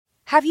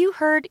Have you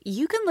heard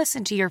you can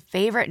listen to your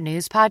favorite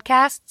news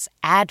podcasts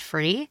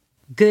ad-free?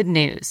 Good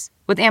news.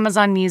 With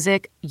Amazon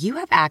Music, you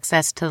have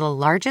access to the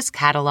largest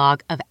catalog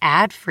of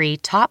ad-free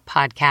top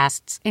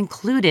podcasts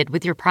included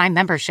with your Prime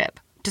membership.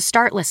 To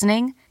start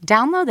listening,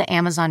 download the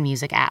Amazon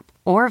Music app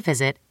or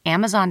visit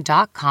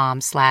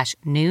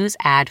amazon.com/news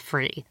ad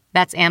free.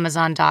 That's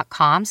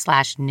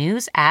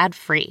amazon.com/news ad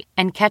free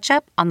and catch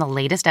up on the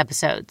latest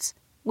episodes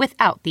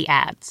without the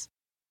ads.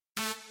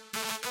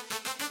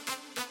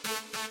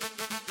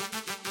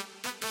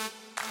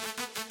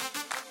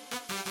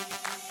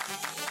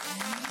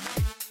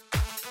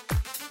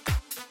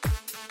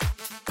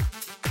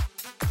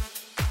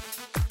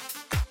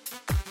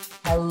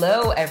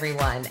 Hello,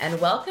 everyone, and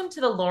welcome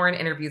to the Lauren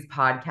Interviews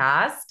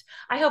podcast.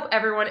 I hope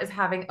everyone is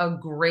having a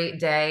great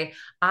day.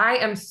 I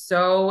am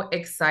so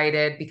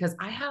excited because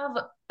I have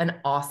an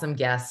awesome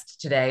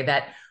guest today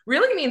that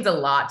really means a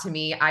lot to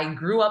me. I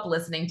grew up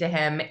listening to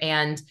him,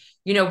 and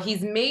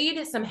he's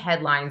made some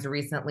headlines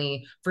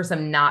recently for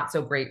some not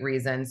so great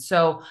reasons.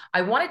 So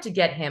I wanted to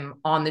get him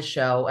on the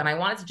show, and I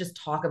wanted to just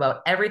talk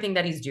about everything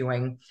that he's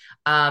doing.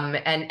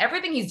 And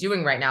everything he's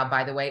doing right now,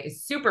 by the way,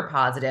 is super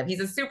positive.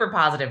 He's a super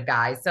positive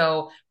guy.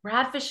 So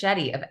Brad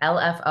Fischetti of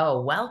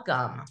LFO,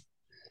 welcome.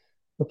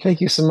 Well,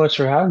 thank you so much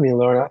for having me,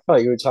 Lauren. I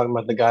thought you were talking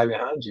about the guy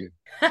behind you.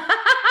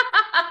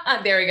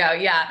 There we go.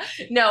 Yeah.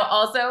 No,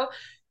 also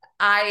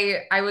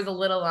I was a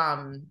little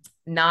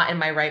not in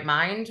my right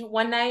mind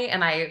one night,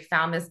 and I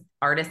found this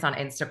artist on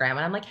Instagram,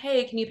 and I'm like,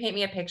 "Hey, can you paint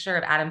me a picture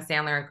of Adam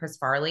Sandler and Chris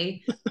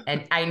Farley?"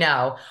 And I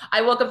know.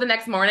 I woke up the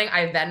next morning,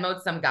 I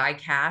Venmoed some guy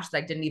cash that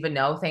I didn't even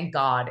know. Thank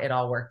God it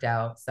all worked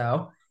out.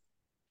 So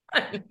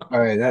All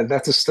right,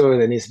 that's a story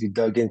that needs to be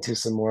dug into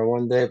some more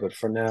one day, but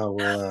for now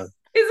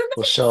isn't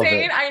we'll this shelve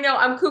insane? it. I know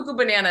I'm cuckoo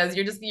bananas.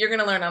 You're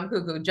gonna learn I'm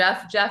cuckoo.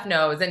 Jeff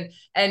knows.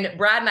 And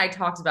Brad and I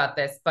talked about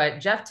this, but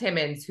Jeff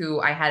Timmons,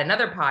 who I had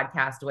another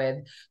podcast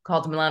with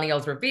called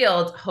Millennials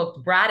Revealed,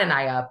 hooked Brad and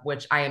I up,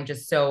 which I am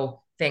just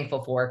so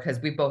thankful for because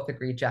we both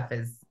agree Jeff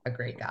is a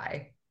great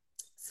guy.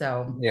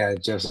 So Yeah,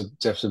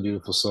 Jeff's a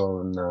beautiful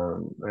soul, and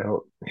I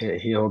hope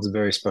he holds a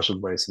very special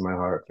place in my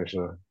heart for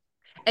sure.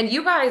 and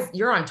you guys,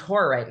 you're on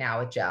tour right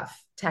now with Jeff,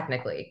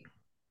 technically.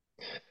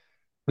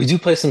 We do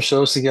play some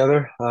shows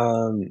together.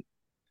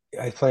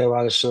 I play a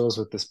lot of shows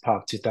with this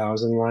Pop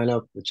 2000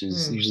 lineup, which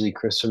is Hmm. usually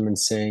Chris from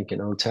NSYNC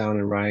and O-Town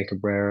and Ryan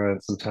Cabrera,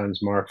 and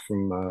sometimes Mark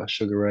from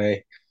Sugar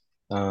Ray.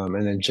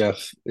 And then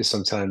Jeff is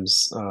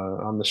sometimes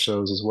on the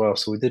shows as well.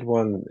 So we did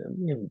one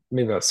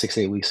maybe about 6,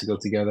 8 weeks ago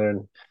together,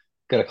 and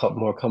got a couple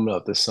more coming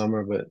up this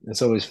summer. But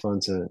it's always fun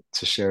to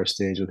share a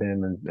stage with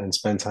him and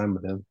spend time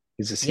with him.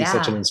 He's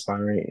such an Yeah.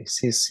 inspiring.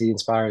 He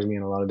inspires me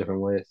in a lot of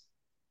different ways.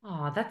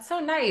 Oh, that's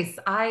so nice.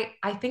 I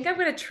think I'm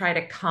gonna try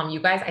to come. You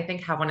guys, I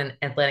think have one in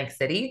Atlantic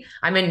City.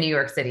 I'm in New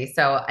York City,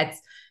 so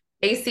it's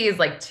AC is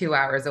like 2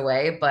 hours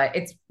away, but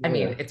I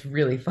mean, Yeah, it's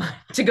really fun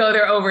to go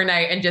there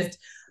overnight and just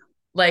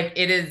like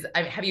it is.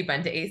 Have you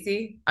been to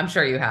AC? I'm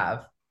sure you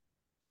have.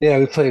 yeah.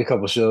 We played a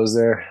couple shows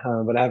there,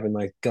 but I haven't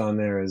like gone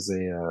there as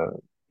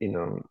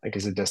like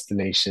as a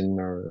destination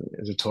or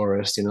as a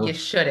tourist. You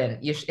shouldn't.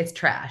 It's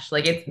trash.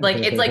 Like it's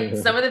like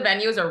some of the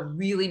venues are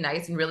really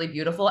nice and really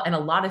beautiful, and a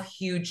lot of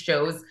huge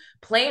shows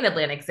play in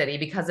Atlantic City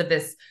because of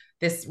this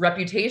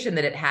reputation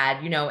that it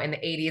had, in the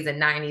 80s and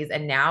 90s,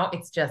 and now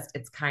it's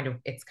kind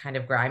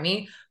of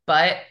grimy.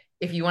 But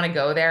if you want to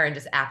go there and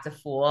just act a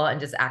fool and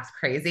just act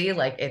crazy,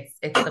 like it's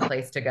the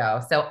place to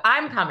go. So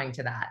I'm coming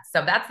to that.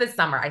 So that's this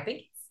summer. I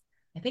think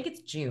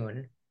it's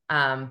June.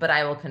 But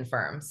I will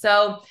confirm.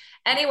 So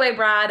anyway,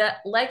 Brad,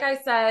 like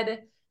I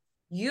said,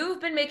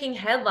 you've been making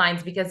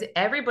headlines because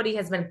everybody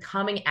has been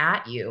coming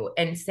at you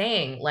and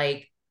saying,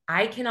 like,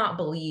 I cannot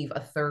believe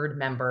a third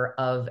member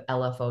of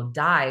LFO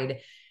died.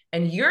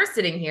 And you're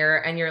sitting here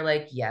and you're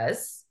like,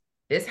 yes,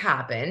 this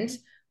happened,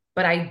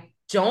 but I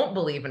don't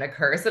believe in a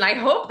curse. And I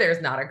hope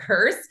there's not a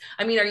curse.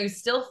 I mean, are you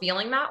still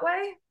feeling that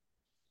way?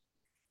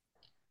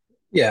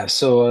 Yeah.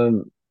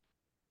 So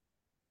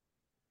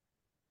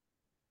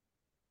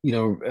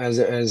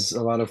as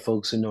a lot of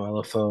folks who know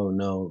LFO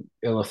know,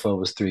 LFO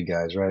was three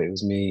guys, right? It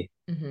was me,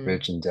 Mm-hmm.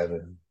 Rich, and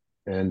Devin.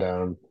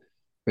 And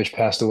Rich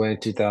passed away in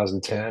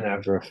 2010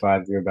 after a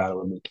 5-year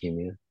battle with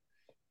leukemia,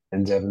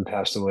 and Devin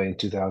passed away in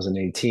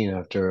 2018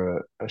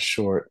 after a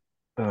short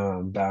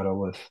battle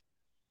with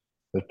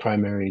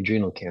primary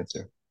adrenal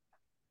cancer.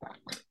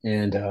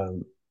 And a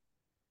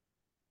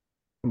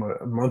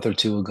month or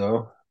two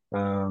ago,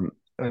 a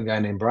guy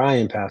named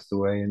Brian passed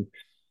away, and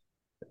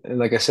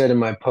like I said in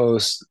my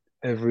post,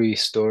 every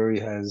story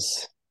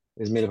has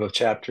is made up of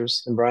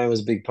chapters, and Brian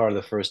was a big part of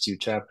the first two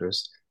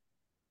chapters.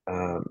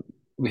 Um,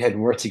 we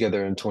hadn't worked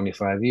together in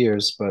 25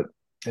 years, but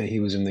he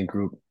was in the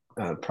group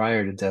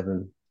prior to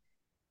Devin.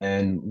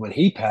 And when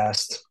he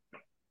passed,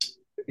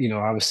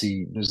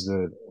 obviously there's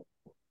the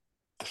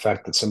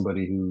fact that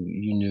somebody who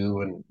you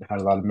knew and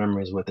had a lot of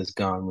memories with is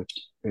gone, which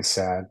is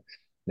sad.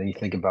 Then you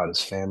think about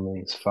his family,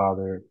 his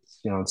father, his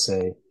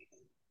fiance,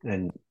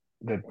 and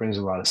that brings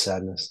a lot of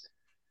sadness.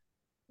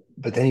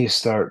 But then you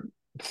start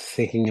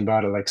thinking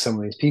about it like some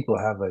of these people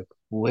have like,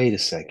 wait a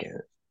second.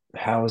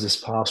 how is this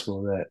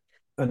possible that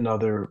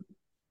another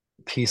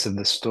piece of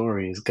the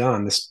story is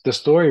gone? The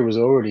story was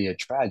already a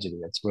tragedy.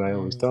 That's what I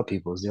always Mm, tell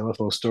people is the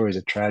LFO story is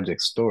a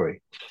tragic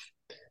story.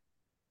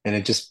 And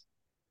it just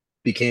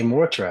became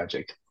more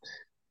tragic.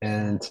 yeah.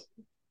 And,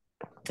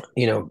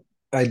 you know,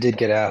 I did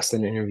get asked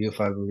in an interview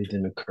if I believed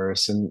in a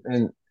curse, and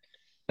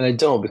I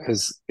don't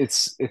because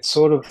it's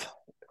sort of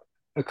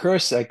a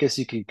curse. I guess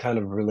you could kind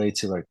of relate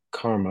to like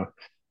karma,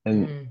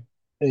 and Mm,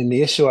 and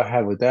the issue I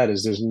have with that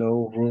is there's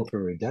no room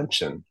for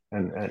redemption,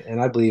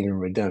 and I believe in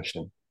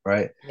redemption,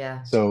 right?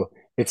 yeah. So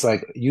it's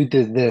like you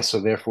did this,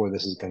 so therefore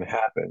this is going to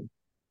happen.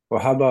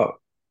 Well, how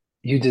about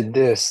you did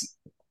this,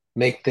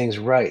 make things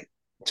right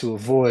to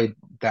avoid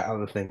that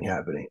other thing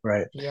happening,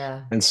 right?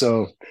 Yeah. And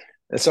so,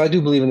 I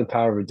do believe in the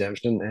power of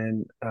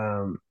redemption,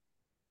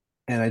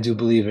 and I do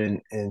believe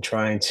in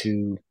trying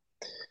to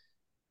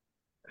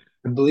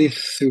I believe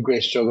through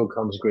great struggle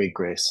comes great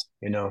grace,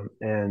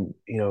 and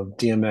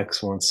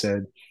DMX once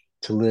said,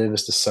 "To live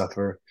is to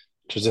suffer,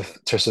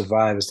 to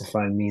survive is to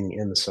find meaning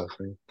in the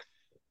suffering."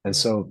 And Mm,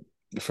 so,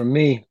 for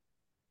me,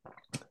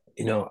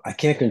 I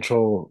can't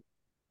control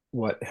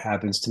what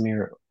happens to me,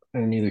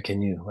 and neither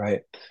can you,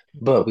 right?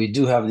 mm, But we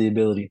do have the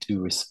ability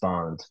to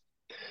respond,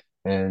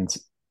 and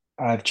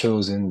I've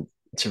chosen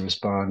to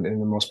respond in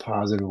the most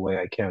positive way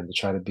I can to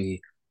try to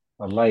be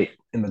a light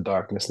in the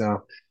darkness.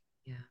 Now,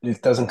 yeah.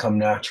 it doesn't come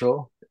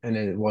natural, and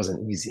it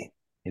wasn't easy.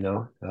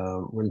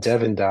 When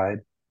Devin died,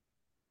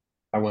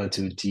 I went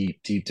into a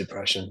deep, deep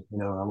depression.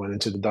 I went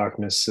into the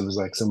darkness. It was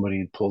like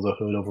somebody pulled a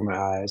hood over my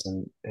eyes,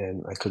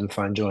 and I couldn't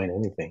find joy in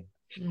anything.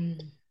 Mm,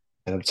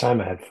 And at the time,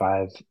 I had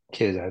 5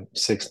 kids. I have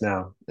 6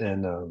 now,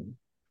 and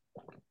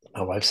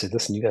my wife said,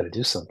 "Listen, you got to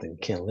do something. You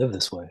can't live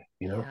this way."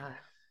 yeah.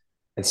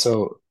 And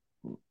so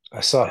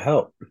I sought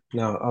help.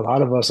 Now, a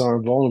lot of us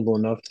aren't vulnerable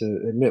enough to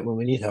admit when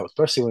we need help,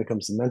 especially when it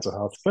comes to mental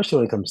health, especially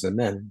when it comes to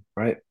men,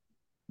 right?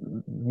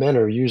 Men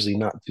are usually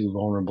not too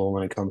vulnerable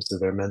when it comes to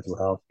their mental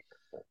health.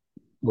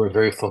 We're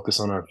very focused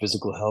on our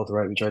physical health,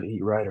 right? We try to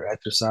eat right or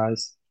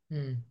exercise.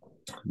 Mm,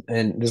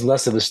 And there's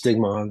less of a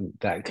stigma on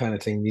that kind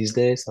of thing these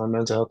days on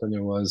mental health than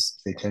there was,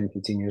 say, 10,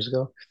 15 years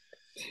ago.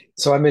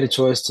 So I made a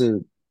choice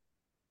to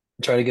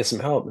try to get some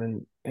help,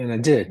 and I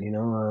did.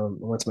 I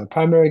went to my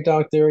primary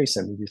doctor. He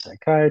sent me to a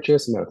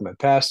psychiatrist. I met with my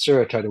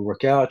pastor. I tried to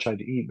work out, tried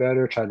to eat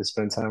better, tried to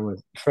spend time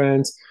with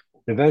friends.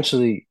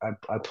 Eventually,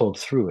 I pulled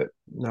through it.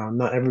 Now,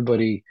 not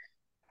everybody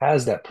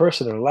has that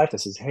person in their life that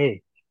says,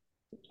 "Hey,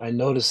 I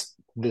noticed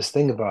this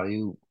thing about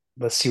you.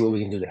 Let's see what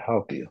we can do to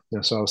help you."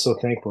 So I was so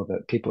thankful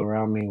that people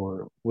around me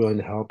were willing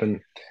to help, and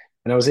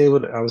I was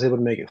able to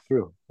make it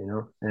through.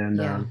 And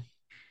yeah.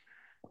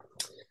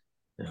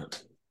 yeah.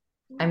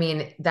 I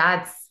mean,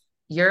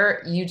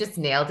 you just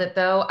nailed it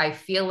though. I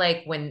feel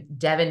like when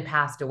Devin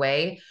passed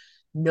away,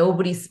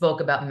 nobody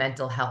spoke about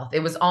mental health.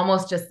 It was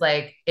almost just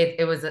like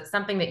it was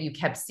something that you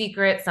kept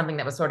secret, something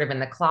that was sort of in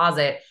the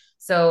closet.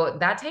 So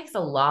that takes a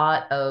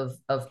lot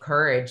of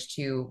courage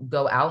to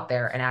go out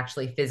there and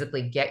actually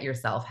physically get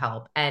yourself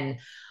help. And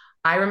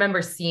I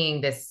remember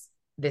seeing this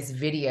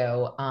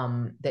video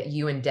that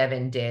you and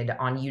Devin did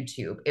on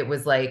YouTube. It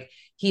was like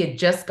he had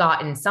just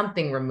gotten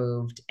something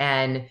removed,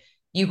 and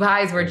you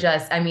guys were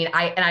just, I mean,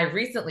 I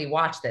recently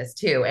watched this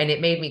too, and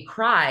it made me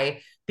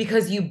cry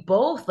because you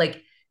both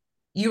like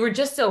you were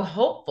just so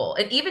hopeful.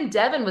 And even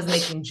Devin was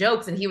making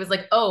jokes, and he was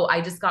like, "Oh,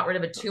 I just got rid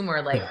of a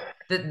tumor like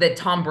that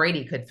Tom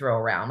Brady could throw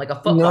around, like a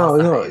football No,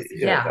 no, size."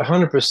 yeah, Yeah.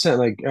 100%.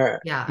 Like,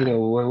 Yeah.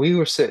 when we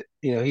were sick,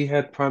 he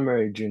had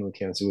primary adrenal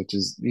cancer, which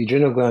is the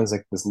adrenal gland is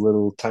like this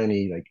little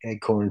tiny, like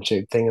acorn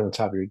shaped thing on the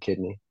top of your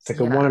kidney. It's like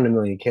a one in Yeah. a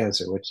million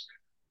cancer, which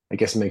I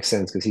guess makes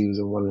sense because he was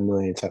a one in a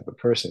million type of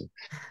person.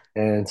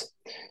 And,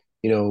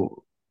 you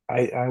know,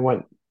 I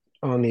went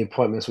on the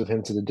appointments with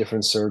him to the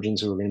different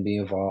surgeons who were going to be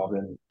involved,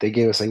 and they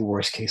gave us like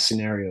worst case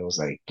scenarios.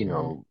 Like,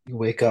 Mm. you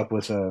wake up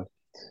with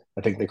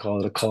I think they call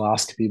it a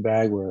coloscopy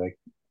bag where like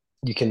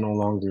you can no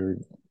longer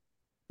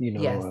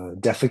Yes.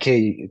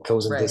 defecate. It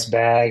goes in this Right.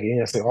 bag.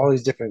 It's like all Mhm.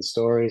 these different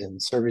stories, and the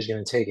surgery's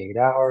going to take 8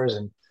 hours.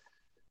 And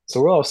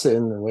so we're all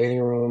sitting in the waiting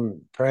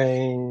room,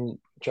 praying,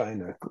 trying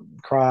to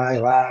cry,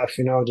 laugh,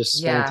 just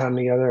spending Yeah. time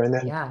together. And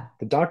then Yeah.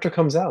 the doctor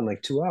comes out in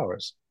like 2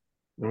 hours,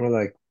 and we're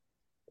like,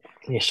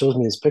 he shows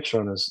me this picture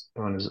on his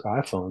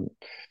iPhone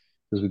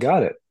because we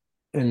got it,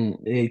 and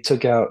he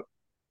took out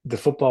the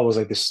football was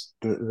like this.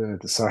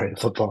 Sorry, the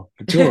football.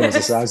 The tumor was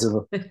the size of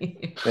a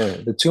Yeah,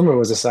 the tumor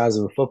was the size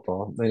of a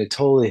football, and it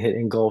totally hit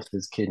engulfed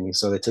his kidney.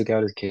 So they took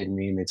out his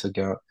kidney and they took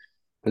out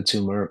the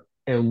tumor,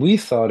 and we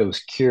thought it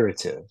was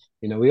curative.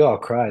 We all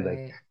cried like,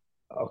 Right.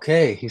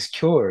 "Okay, he's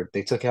cured."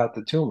 They took out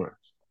the tumor,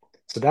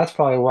 so that's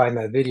probably why in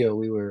that video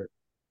we were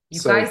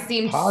You guys so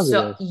seemed so,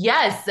 positive.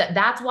 yes,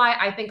 that's why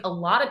I think a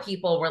lot of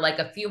people were like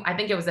I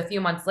think it was a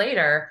few months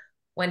later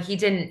when he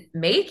didn't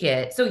make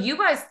it. So you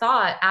guys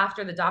thought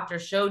after the doctor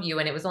showed you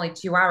and it was only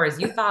 2 hours,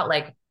 you thought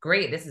like,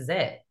 great, this is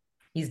it.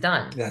 He's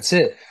done. That's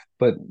it.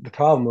 But the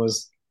problem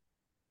was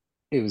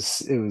it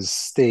was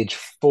stage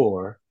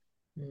 4,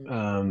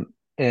 Mm.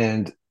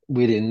 and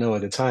we didn't know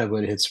at the time,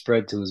 but it had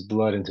spread to his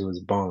blood and to his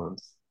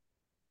bones,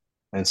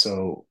 and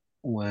so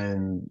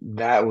when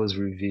that was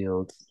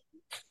revealed,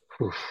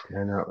 oof,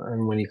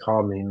 and when he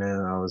called me,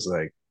 man, I was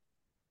like,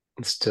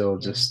 it still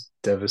Yeah. just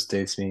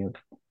devastates me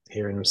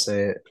hearing him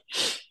say it.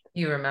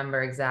 You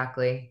remember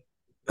exactly.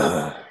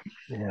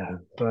 Yeah,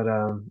 but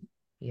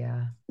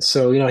Yeah.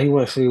 so he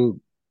went through,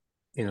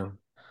 you know,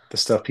 the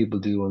stuff people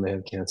do when they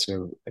have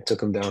cancer. I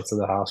took him down to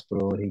the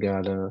hospital, and he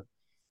got a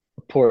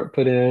port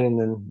put in, and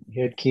then he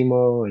had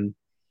chemo, and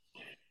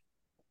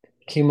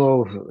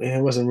chemo,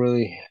 it wasn't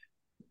working,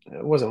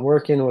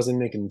 it wasn't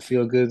making him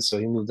feel good, so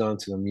he moved on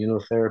to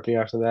immunotherapy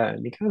after that,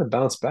 and he kind of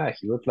bounced back.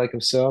 He looked like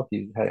himself.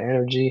 He had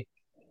energy,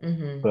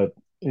 Hmm. but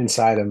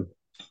inside him,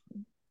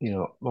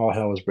 all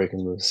hell was breaking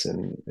loose,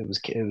 and it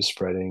was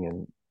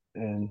spreading,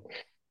 and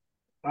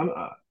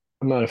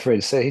I'm not afraid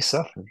to say he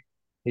suffered.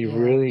 Yeah.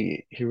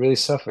 He really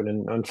suffered,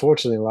 and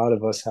unfortunately, a lot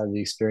of us had the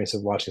experience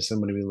of watching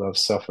somebody we love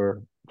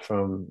suffer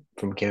from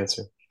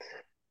cancer,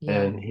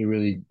 Yeah. and he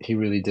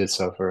really did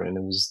suffer, and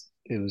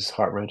it was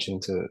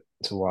heart-wrenching to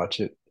watch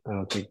it. I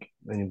don't think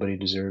anybody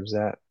deserves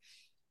that.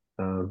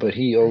 But I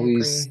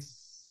agree.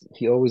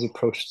 he always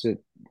approached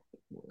it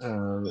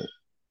uh,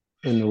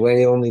 in the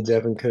way only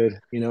Devin could.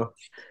 Yeah.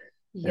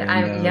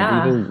 And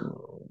Yeah.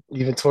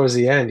 even towards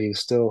the end, he was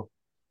still,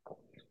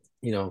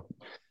 you know,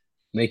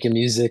 making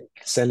music,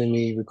 sending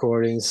me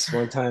recordings.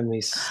 One time,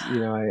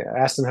 I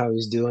asked him how he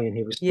was doing, and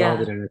he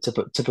responded Yeah. in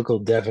a typical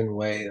Devin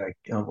way, like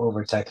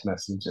over text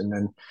message. And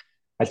then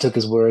I took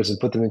his words and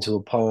put them into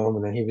a poem,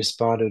 and then he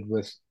responded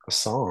with a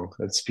song.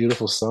 It's a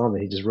beautiful song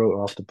that he just wrote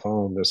off the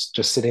poem. That's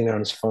just sitting there on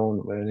his phone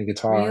and a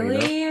guitar.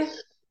 Really?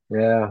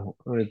 Yeah,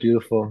 really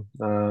beautiful.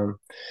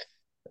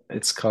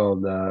 It's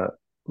called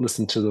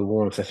 "Listen to the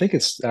Warmth." I think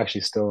it's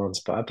actually still on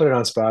Spotify. I put it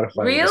on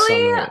Spotify with a song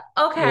Really? that,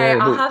 Okay.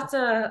 yeah, I'll have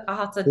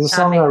to there's a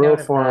song I make note wrote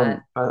of for that.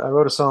 him. I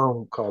wrote a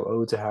song called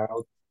 "Ode to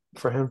Harold"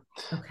 for him,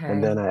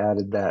 and then Okay. I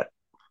added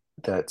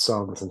that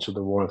song "Listen to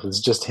the Warmth." It's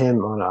just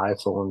him on an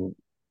iPhone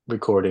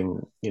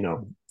recording. If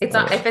it's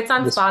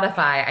on This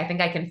Spotify, I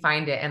think I can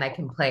find it and I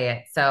can play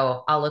it.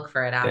 So I'll look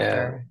for it Yeah,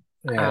 after.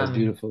 yeah, it was Um,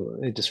 beautiful.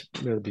 It just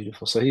really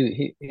beautiful. So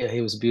he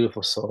was a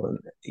beautiful soul, and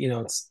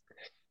it's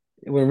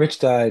when Rich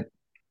died,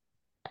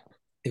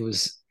 it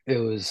was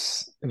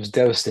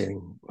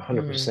devastating, mhm.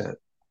 100%.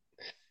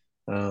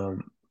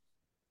 Um,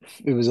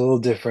 it was a little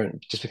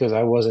different just because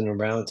I wasn't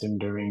around him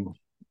during,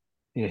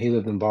 he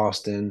lived in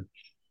Boston.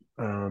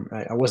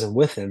 I wasn't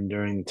with him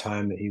during the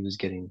time that he was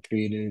getting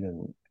treated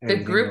and The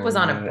everything group was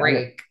going on a on.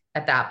 break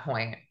at that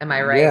point. Am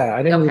I right? Yeah,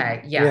 I didn't Okay.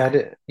 even, yeah, I Yeah.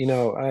 did,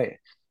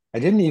 I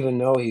didn't even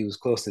know he was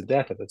close to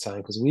death at the time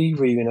because we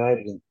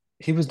reunited.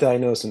 He was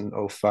diagnosed in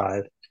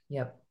 '05.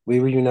 Yep. We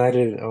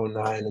reunited in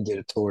 '09 and did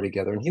a tour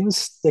together. And he was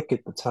sick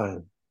at the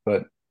time,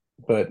 but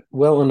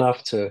well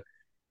enough to,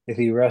 if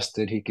he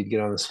rested, he could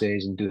get on the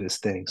stage and do his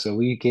thing. So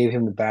we gave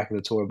him the back of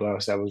the tour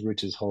bus. That was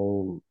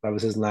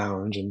his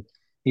lounge. And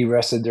he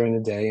rested during the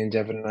day. And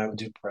Devin and I would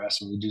do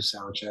press and we'd do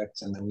sound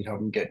checks. And then we'd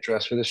help him get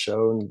dressed for the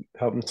show and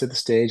help him to the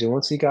stage. And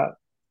once he got,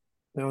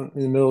 in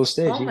the middle of the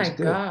stage, Oh he my was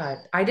good. God.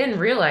 I didn't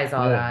realize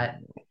all Yeah. that.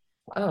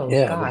 Oh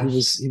Yeah. But he gosh.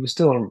 was, he was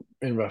still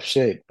in rough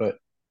shape, but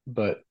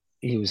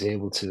he was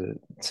able to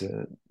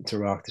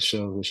rock the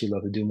show, which he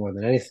loved to do more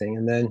than anything.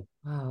 And then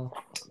Wow.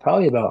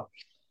 probably about,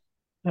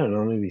 I don't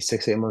know, maybe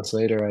 6, 8 months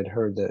later, I'd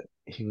heard that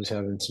he was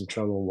having some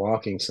trouble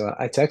walking. So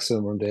I texted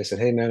him one day. I said,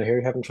 "Hey, man, I hear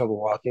you're having trouble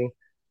walking.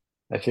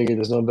 I figured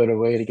there's no better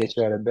way to get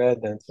you out of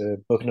bed than to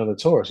book another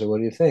tour. So what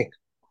do you think?"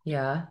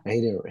 Yeah. And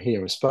he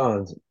didn't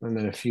respond. And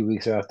then a few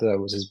weeks after that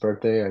was his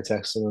birthday. I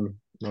texted him,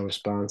 no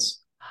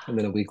response. And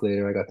then a week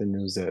later, I got the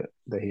news that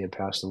he had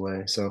passed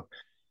away. So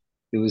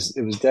it was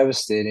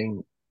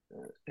devastating.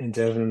 And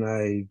Devin and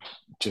I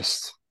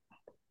just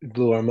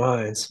blew our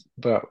minds.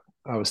 But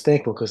I was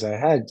thankful because I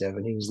had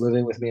Devin. He was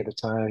living with me at the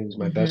time. He was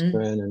my best Mm-hmm.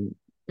 friend, and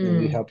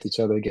we Mm. helped each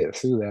other get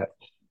through that.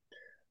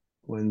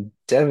 When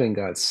Devin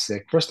got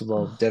sick, first of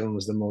all, Oh, Devin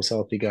was the most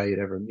healthy guy you'd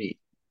ever meet.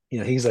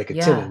 He's like a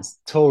yeah. Timmons,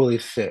 totally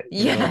fit.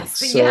 Yes.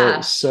 So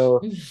Yeah.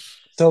 so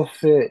so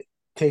fit,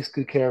 takes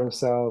good care of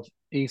himself,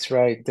 eats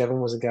right. Devin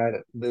was a guy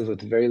that lived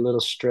with very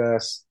little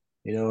stress.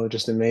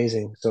 Just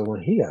amazing. So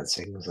when he got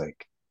sick, it was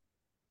like,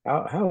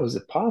 how is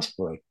it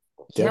possible? Like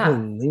Yeah.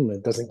 Devin Lima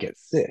doesn't get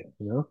sick.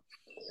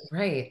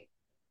 Right.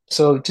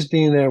 So just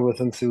being there with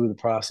him through the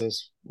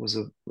process was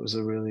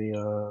a really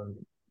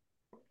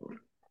it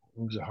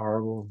was a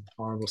horrible,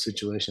 horrible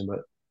situation. But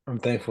I'm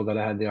thankful that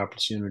I had the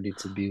opportunity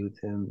to be with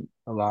him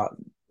a lot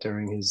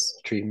during his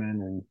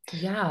treatment and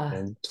Yeah.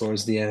 and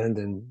towards the end.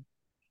 And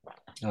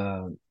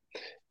uh,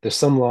 there's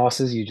some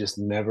losses you just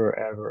never,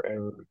 ever,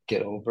 ever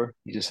get over.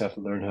 You just have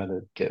to learn how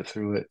to get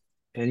through it.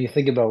 And you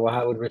think about, well,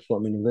 how would Rich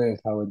want me to live?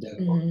 How would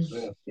Devin want me Hmm.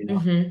 to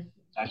live? Hmm.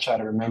 I try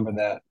to remember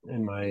that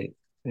in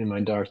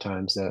my dark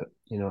times that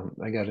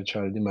I got to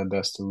try to do my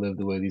best to live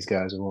the way these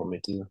guys would want me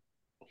to.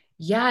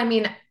 Yeah. I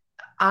mean,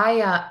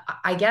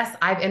 I guess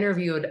I've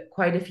interviewed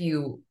quite a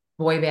few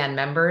boy band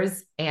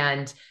members,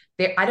 and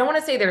I don't want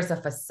to say there's a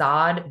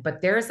facade,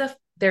 but there's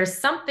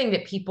something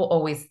that people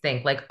always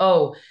think like,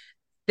 oh,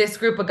 this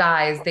group of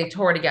guys, they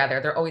tour together,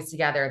 they're always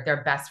together,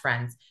 they're best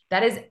friends.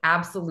 That is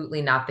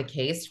absolutely not the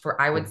case for,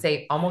 I would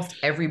say, almost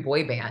every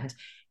boy band,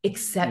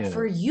 except Yeah.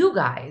 for you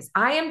guys.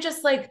 I am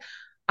just like,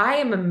 I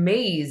am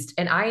amazed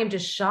and I am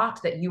just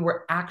shocked that you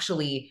were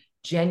actually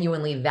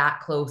genuinely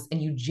that close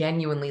and you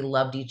genuinely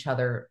loved each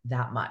other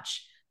that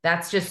much.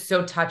 That's just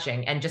so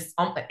touching and just,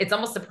 it's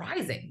almost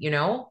surprising, you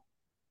know?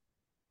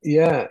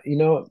 Yeah,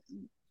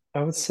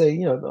 I would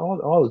say,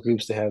 all the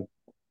groups they have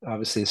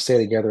obviously stay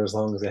together as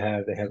long as they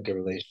have good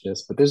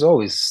relationships, but there's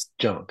always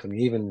junk. I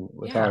mean, even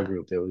with our Yeah.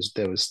 group, there was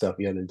stuff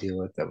you had to deal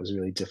with that was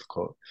really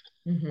difficult.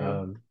 Hmm.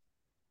 Um,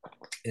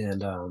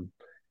 and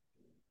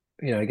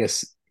I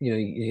guess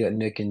you got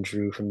Nick and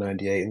Drew from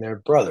 '98, and they're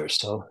brothers,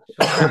 so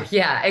Sure.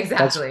 Yeah, that's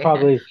exactly.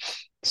 probably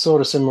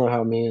sort of similar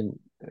how me and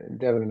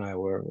Devin and I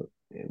were.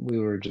 We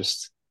were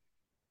just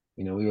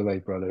we were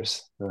like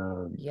brothers,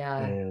 Yeah.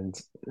 and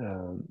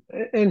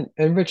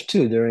Rich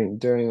too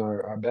during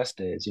our best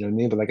days. You know what I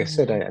mean? But like I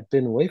said, Hmm. I've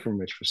been away from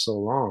Rich for so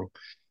long.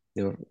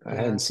 I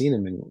hadn't Yeah. seen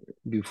him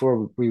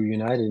before we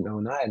reunited in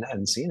 '09. I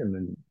hadn't seen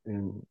him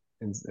in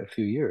a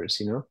few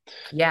years.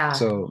 Yeah.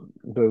 So,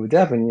 but with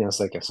Devin, it's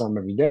like I saw him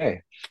every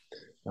day.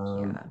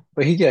 Yeah.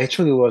 But he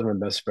truly was my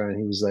best friend.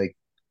 He was like,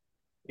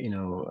 you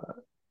know,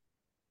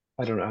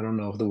 I don't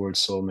know if the word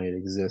soulmate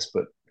exists,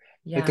 but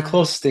like the Yeah.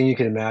 closest thing you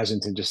can imagine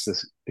to just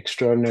this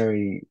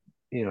extraordinary,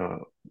 you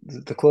know,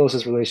 the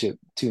closest relationship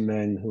two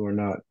men who are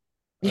not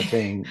a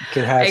thing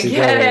can have I get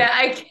together. it.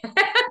 I get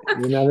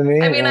You know what I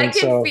I mean? mean, And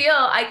so,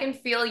 I can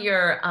feel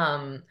your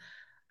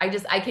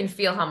I can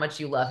feel how much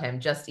you love him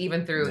just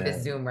even through yeah,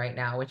 this Zoom right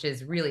now, which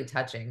is really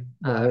touching.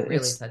 no, Really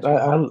it's touching.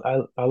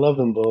 I love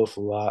them both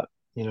a lot.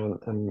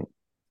 And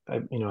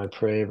I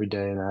pray every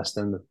day and ask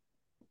them to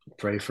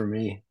pray for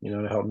me.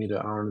 To help me to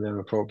honor them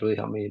appropriately,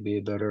 help me to be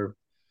a better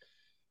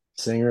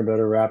singer,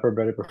 better rapper,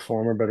 better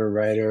performer, better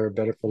writer,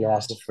 better Yeah.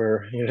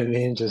 philosopher. You know what I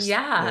mean? Just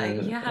Yeah.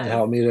 and Yes.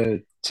 help me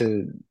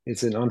to.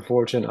 It's an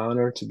unfortunate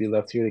honor to be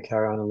left here to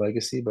carry on a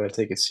legacy, but I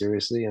take it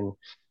seriously. And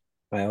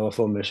my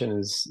LFO mission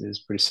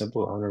is pretty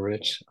simple: honor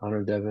Rich,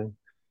 honor Devin,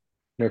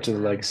 nurture the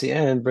Yeah. legacy,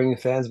 and bring the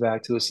fans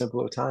back to a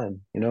simpler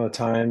time. A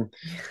time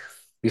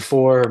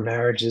before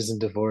marriages and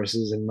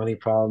divorces and money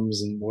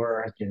problems and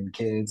work and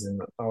kids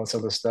and all this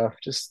other stuff.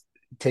 Just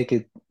take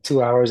it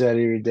 2 hours out of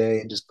your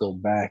day and just go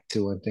back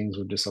to when things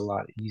were just a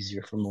lot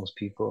easier for most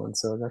people. And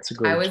so that's a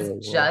I great was joy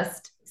as well.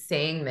 just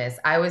saying this.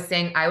 I was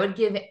saying I would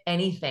give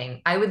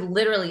anything. I would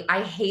literally,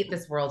 I hate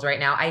this world right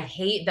now. I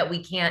hate that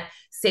we can't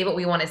say what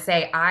we want to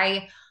say.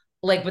 I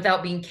like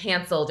without being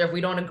canceled or if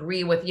we don't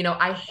agree with,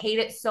 I hate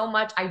it so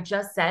much. I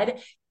just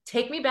said,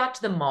 take me back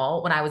to the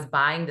mall when I was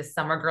buying the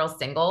Summer Girl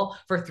single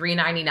for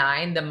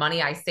 $3.99, the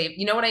money I saved.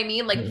 You know what I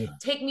mean? Like,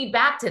 take me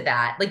back to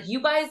that. Like,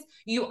 you guys,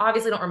 you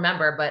obviously don't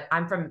remember, but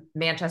I'm from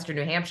Manchester,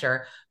 New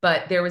Hampshire.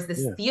 But there was this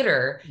Yeah.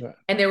 theater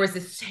and there was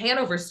this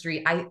Hanover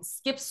Street. I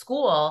skipped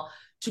school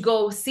to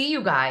go see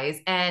you guys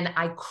and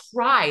I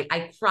cried.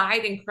 I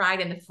cried and cried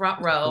in the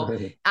front row.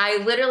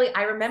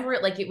 I remember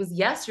it like it was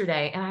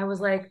yesterday. And I was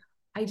like,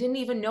 I didn't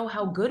even know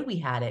how good we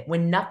had it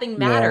when nothing Yeah.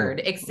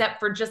 mattered except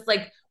for just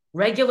like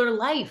regular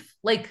life.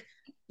 Like,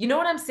 you know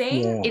what I'm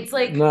saying? Yeah. It's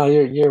like, No,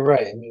 you're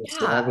right. I mean,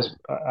 yeah,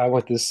 I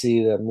went to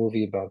see that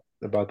movie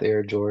about the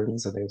Air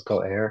Jordans. I think it's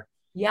called Air.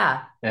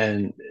 yeah.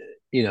 And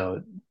you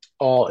know,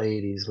 all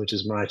 '80s, which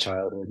is my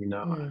childhood.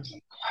 Mm,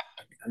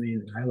 I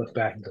mean, I look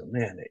back and go,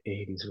 man, the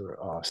 '80s were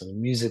awesome. The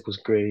music was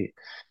great.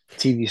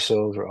 TV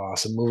shows were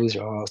awesome. Movies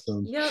are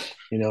awesome. yep.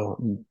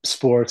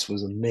 Sports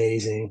was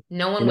amazing.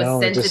 No one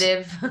was It just,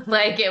 sensitive.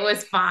 Like it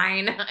was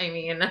fine. I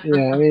mean,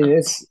 yeah, I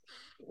mean,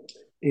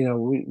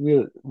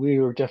 we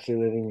were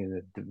definitely living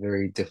in a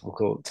very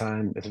difficult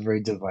time. It's a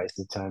very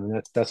divisive time.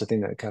 And that's the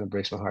thing that kind of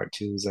breaks my heart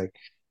too, is like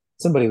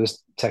somebody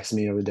was texting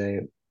me the other day,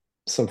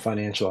 some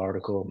financial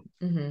article,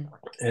 mhm.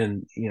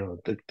 and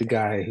the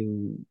guy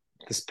who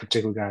this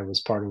particular guy was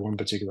part of one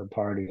particular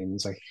party, and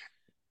it's like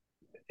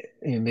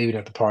maybe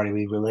not the party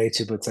we relate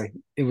to, but it's like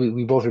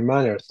we both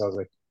reminded ourselves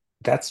like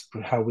that's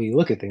how we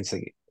look at things.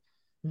 Like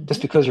just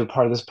Mhm. because you're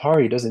part of this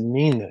party doesn't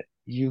mean that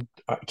you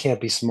can't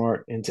be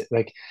smart into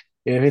like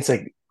it's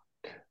like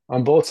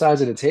on both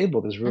sides of the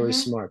table there's really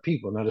Mhm. smart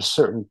people. Now there's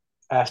certain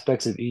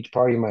aspects of each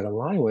party might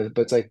align with,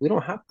 but it's like we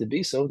don't have to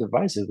be so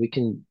divisive. We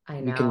can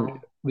I we can know.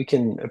 we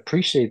can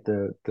appreciate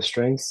the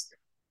strengths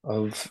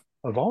of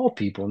all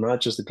people,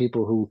 not just the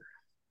people who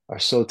are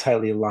so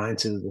tightly aligned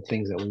to the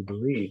things that we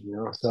believe.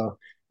 So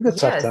it's a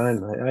tough Yes.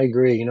 time. I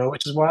agree,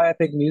 which is why I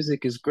think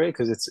music is great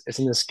because it's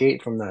an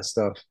escape from that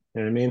stuff.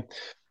 You know what I mean?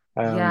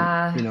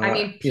 Yeah. I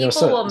mean, people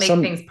So will make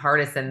some things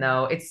partisan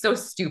though. It's so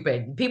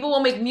stupid. People will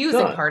make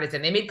music no,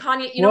 partisan. They made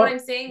Kanye, you know what I'm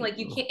well, saying? Like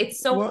you can't,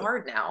 it's so well,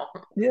 hard now.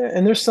 yeah,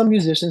 and there's some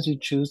musicians who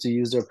choose to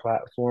use their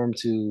platform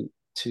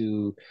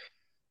to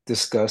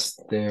discuss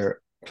their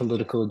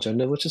political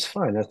agenda, which is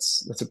fine.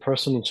 That's a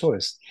personal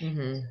choice.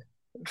 Hmm.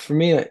 For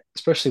me,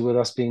 especially with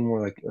us being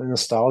more like a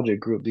nostalgic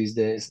group these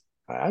days,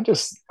 I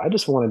just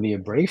want to be a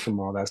break from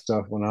all that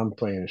stuff when I'm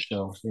playing a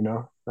show.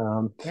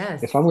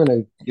 Yes. If I'm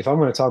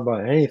gonna talk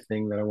about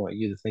anything that I want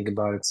you to think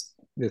about,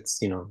 it's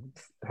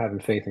having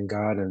faith in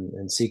God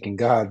and seeking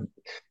God,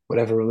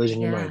 whatever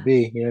religion you might Yeah.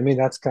 be. You know what I mean?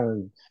 That's kind of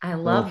I the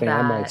only love thing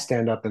I might that.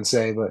 stand up and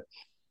say. But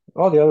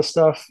all the other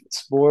stuff,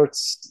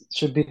 sports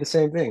should be the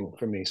same thing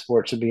for me.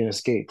 Sports should be an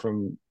escape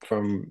from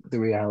the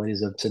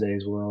realities of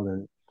today's world,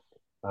 and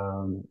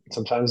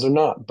sometimes they're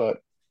not. But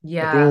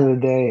at the end Yeah.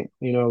 of the day,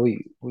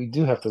 we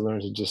do have to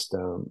learn to just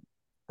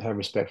have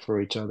respect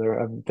for each other.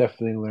 I've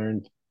definitely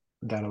learned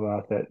that a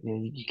lot. That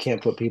you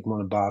can't put people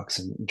in a box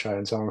and try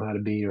to tell them how to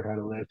be or how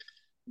to live.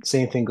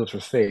 Same thing goes for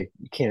faith.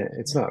 You can't.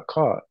 It's Mhm. not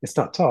caught. It's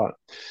not taught.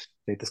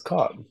 Faith is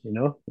caught.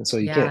 And so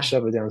you can't Yeah.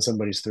 shove it down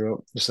somebody's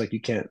throat. Just like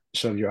you can't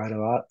shove your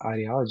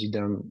ideology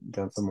down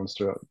someone's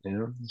throat.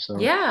 So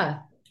Yeah.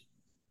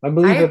 I I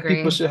believe that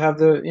people agree. should have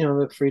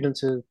the freedom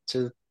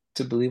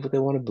to believe what they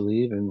want to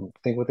believe and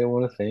think what they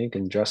want to think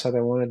and dress how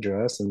they want to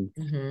dress, and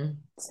Hmm.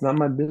 it's not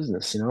my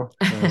business,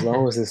 as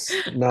long as it's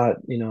not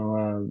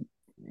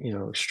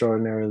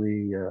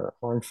extraordinarily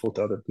harmful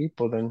to other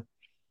people, then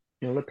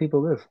let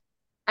people live.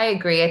 I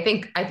agree. I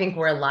think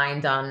we're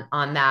aligned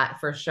on that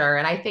for sure.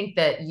 And I think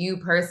that you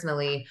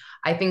personally,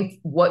 I think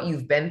what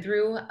you've been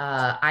through,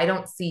 I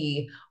don't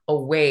see a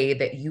way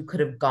that you could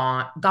have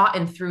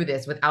gotten through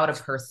this without a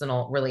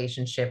personal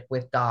relationship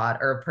with God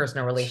or a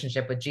personal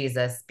relationship with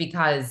Jesus,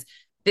 because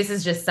this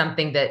is just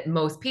something that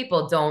most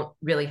people don't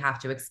really have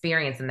to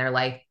experience in their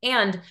life.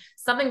 And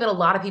something that a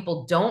lot of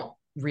people don't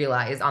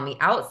realize on the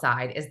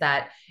outside is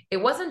that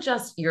it wasn't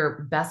just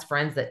your best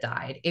friends that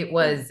died. It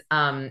was,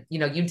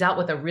 you dealt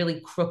with a really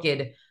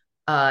crooked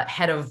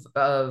head of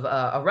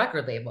a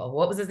record label.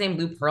 What was his name?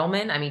 Lou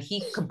Pearlman. I mean,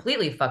 he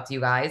completely fucked you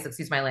guys.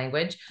 Excuse my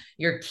language.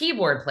 Your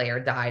keyboard player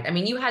died. I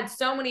mean, you had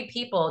so many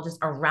people just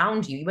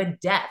around you. You had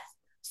death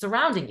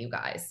surrounding you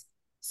guys.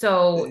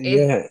 So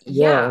Yeah. I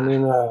yeah,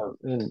 mean,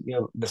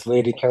 and this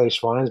lady Kelly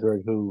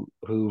Schweinsberg, who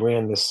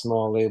ran this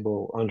small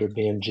label under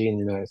BMG in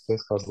the United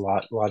States called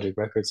Logic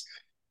Records.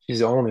 She's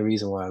the only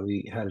reason why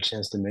we had a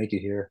chance to make it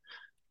here.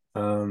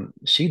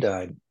 She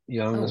died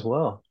young as oh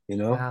well,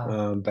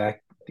 wow,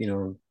 back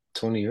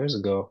 20 years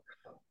ago.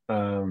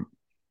 Um,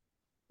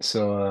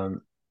 so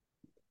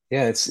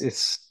yeah, it's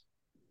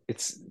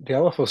the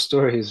LFO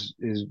story is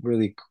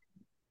really,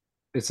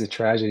 it's a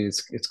tragedy.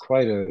 It's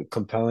quite a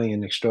compelling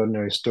and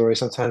extraordinary story.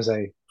 Sometimes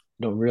I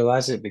don't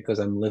realize it because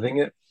I'm living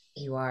it,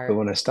 you but are.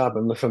 when I stop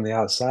and look from the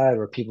outside,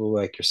 where people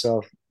like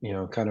yourself,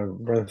 kind of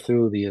run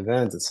through the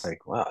event, it's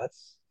like, wow,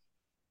 that's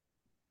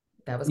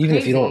That was even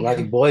if you don't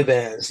crazy. like boy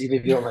bands, even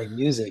if you don't like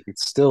music,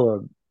 it's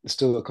still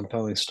a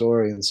compelling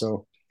story. And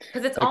so,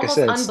 Because it's like I almost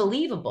said, it's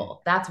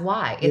unbelievable. That's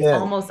why. It's yeah,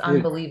 almost it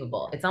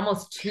unbelievable. It's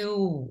almost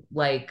too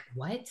like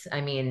what?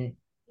 I mean,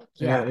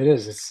 yeah, yeah. it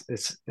is.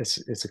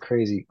 It's a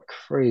crazy,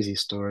 crazy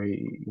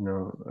story.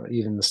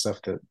 Even the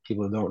stuff that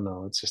people don't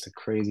know, it's just a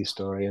crazy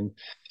story. And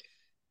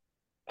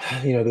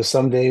there's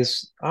some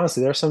days,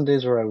 honestly, there are some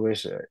days where I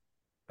wish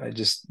I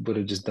just would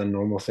have just done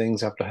normal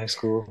things after high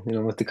school.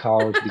 Went to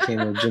college, became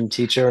a gym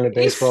teacher and a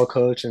baseball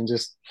coach, and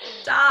just,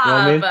 you know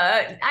what I Stop. mean?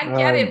 I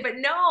get it, Um, but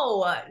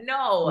no,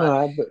 no.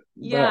 no, but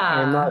I'm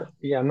Yeah. not.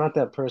 Yeah, I'm not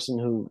that person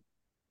who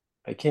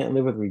I can't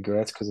live with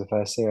regrets, because if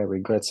I say I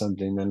regret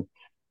something, then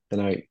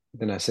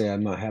I say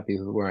I'm not happy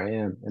with where I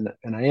am,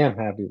 and I am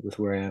happy with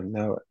where I am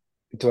now.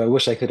 Do I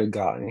wish I could have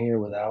gotten here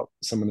without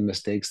some of the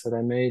mistakes that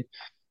I made,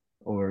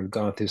 or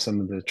gone through some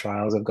of the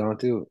trials I've gone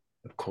through?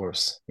 Of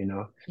course.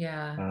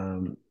 Yeah.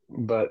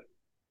 But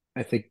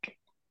I think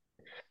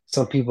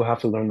some people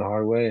have to learn the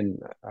hard way, and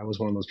I was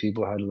one of those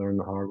people who had to learn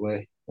the hard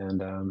way.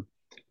 And I'm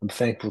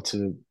thankful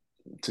to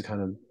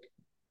kind of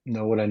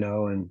know what I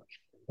know, and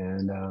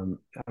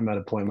I'm at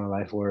a point in my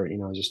life where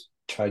I just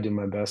try to do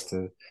my best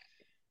to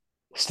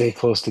stay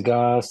close to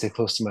God, stay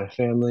close to my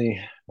family,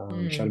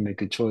 try to Hmm. make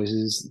good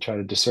choices, try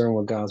to discern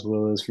what God's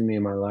will is for me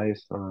in my life,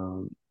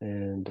 and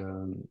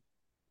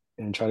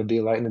try to be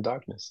a light in the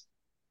darkness.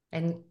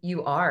 And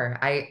you are.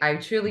 I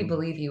truly Mm.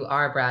 believe you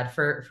are, Brad,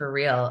 for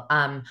real.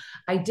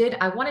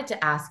 I wanted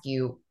to ask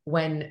you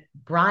when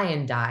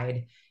Brian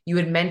died, you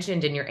had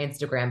mentioned in your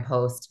Instagram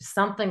post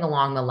something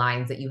along the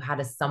lines that you had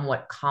a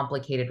somewhat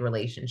complicated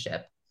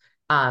relationship.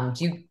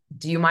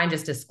 Do you mind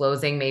just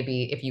disclosing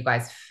maybe if you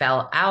guys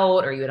fell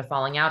out or you had a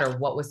falling out or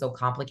what was so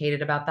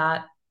complicated about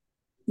that?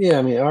 Yeah,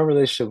 I mean, our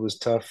relationship was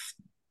tough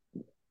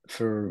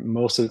for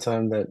most of the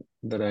time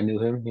that I knew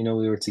him. We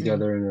were Mm,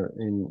 together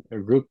in a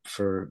group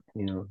for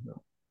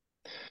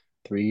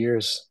 3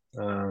 years.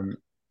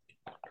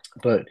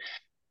 But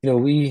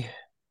we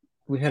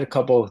had a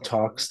couple of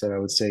talks that I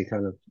would say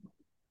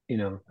you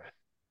know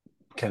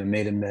kind of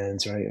made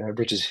amends, right? At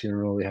Rich's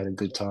funeral, we had a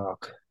good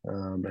talk.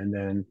 And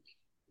then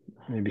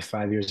maybe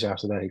 5 years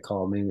after that, he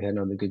called me. We had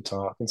another good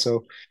talk. And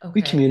so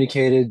we okay.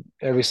 communicated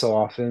every so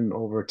often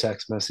over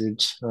text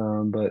message.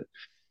 But,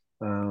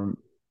 um,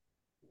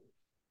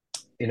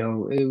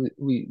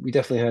 we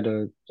definitely had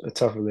a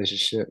tough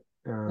relationship.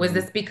 Was Um,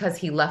 this because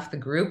he left the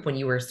group when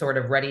you were sort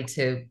of ready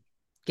to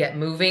get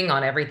moving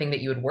on everything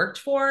that you had worked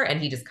for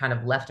and he just kind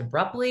of left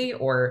abruptly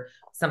or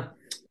some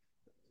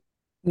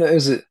no,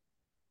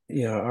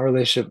 our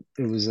relationship,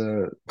 it was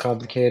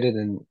complicated,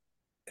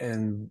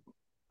 and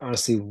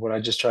honestly, what I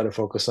just try to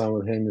focus on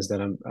with him is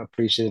that I'm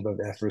appreciative of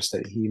the efforts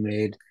that he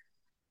made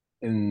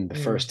in the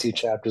first Mm, two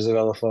chapters of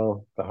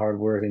LFO, the hard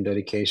work and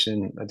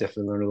dedication. I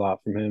definitely learned a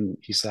lot from him.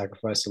 He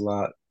sacrificed a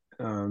lot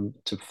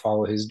to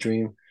follow his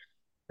dream.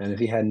 And if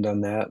he hadn't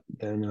done that,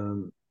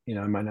 then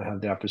I might not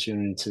have the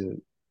opportunity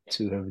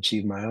to have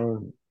achieved my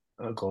own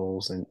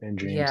goals and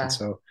dreams. And yeah.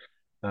 so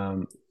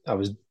I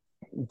was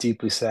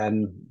deeply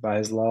saddened by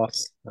his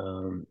loss,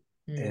 Mm,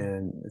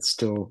 and it's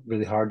still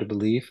really hard to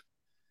believe.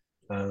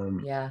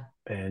 Um, yeah.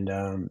 and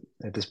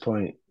at this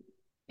point,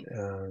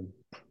 um,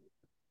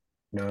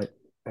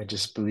 I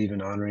just believe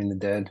in honoring the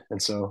dead,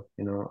 and so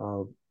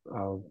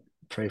I'll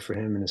pray for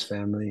him and his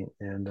family,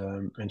 and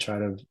try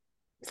to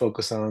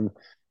focus on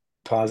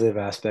positive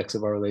aspects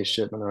of our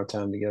relationship and our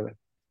time together.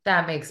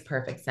 That makes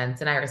perfect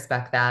sense, and I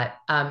respect that.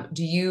 Are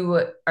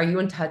you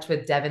in touch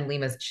with Devin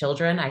Lima's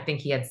children? I think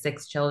he had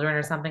six children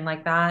or something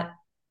like that.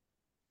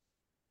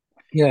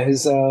 Yeah,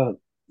 his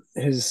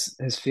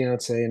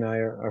fiance and I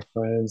are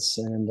friends,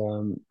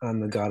 and I'm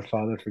the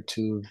godfather for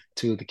two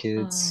of the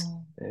kids,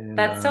 Oh, and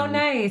that's so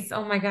nice.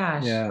 Oh my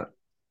gosh. yeah,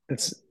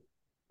 it's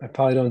I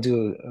probably don't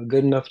do a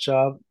good enough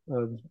job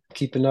of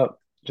keeping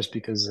up, just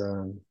because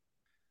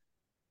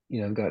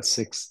I've got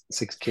six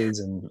kids,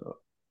 and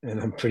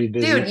I'm pretty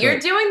busy, Dude, you're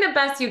but doing the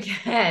best you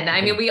can.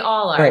 I mean, we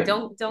all are. but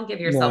Don't give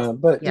yourself, no,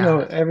 but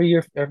yeah. every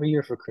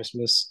year for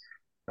Christmas,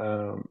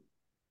 um,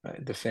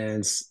 the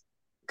fans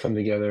come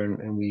together,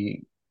 and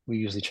we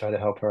usually try to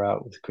help her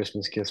out with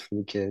Christmas gifts for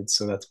the kids.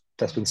 So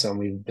that's been something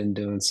we've been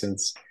doing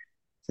since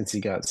he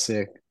got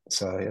sick.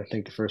 So I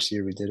think the first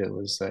year we did it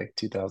was like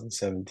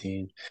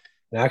 2017,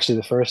 and actually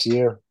the first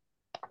year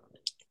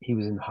he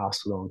was in the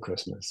hospital on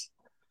Christmas,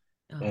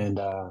 Oh. and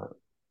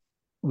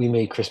we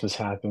made Christmas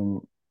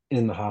happen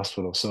in the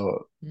hospital.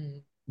 So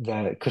Mm.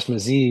 that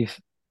Christmas Eve,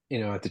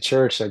 at the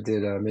church, I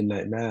did a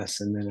midnight mass,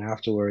 and then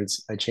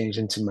afterwards, I changed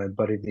into my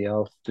Buddy the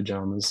Elf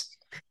pajamas,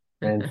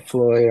 and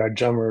Floyd, our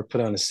drummer,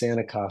 put on a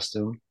Santa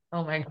costume,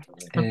 Oh my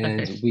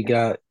and gosh. we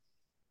got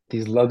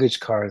these luggage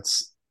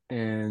carts,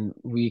 and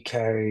we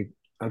carried.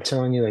 I'm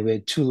telling you, like we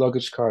had two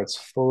luggage carts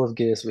full of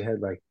gifts. We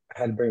had like I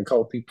had to bring a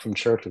couple people from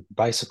church with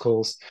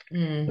bicycles,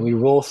 and we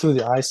Mm. rolled through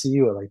the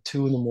ICU at like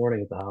 2 in the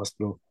morning at the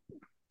hospital,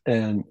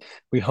 and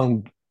we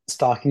hung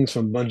stockings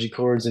from bungee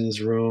cords in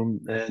his room,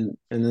 and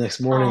the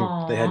next morning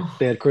they Oh.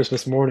 had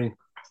Christmas morning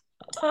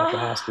at the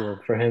hospital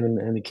for him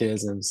and the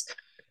kids, and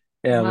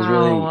yeah,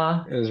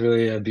 Wow. it was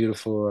really a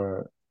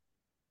beautiful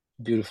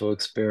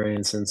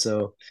experience. And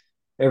so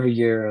every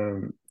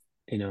year,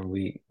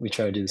 we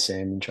try to do the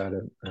same and try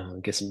to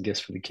get some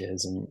gifts for the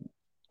kids and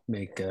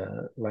make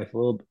life a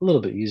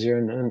little bit easier,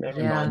 and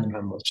remind Yeah. them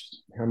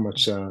how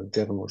much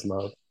Devin was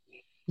loved.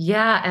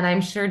 Yeah, and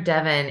I'm sure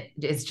Devin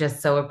is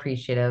just so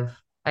appreciative.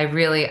 I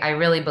really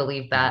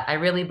believe Mhm. that. I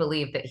really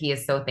believe that he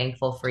is so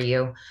thankful for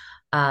you.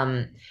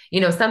 Um,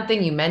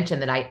 something you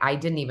mentioned that I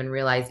didn't even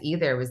realize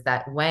either was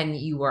that when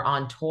you were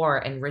on tour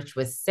and Rich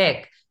was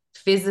sick,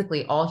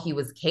 physically all he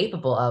was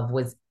capable of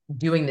was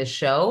doing the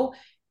show,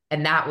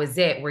 and that was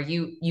it. Were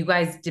you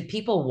guys, did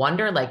people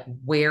wonder like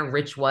where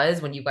Rich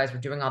was when you guys were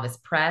doing all this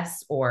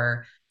press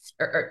or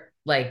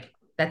like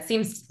that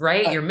seems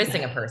right? Uh, You're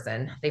missing a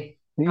person. They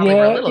probably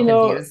were a yeah,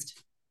 little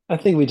confused. I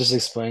think we just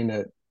explained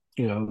that,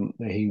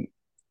 that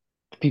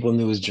people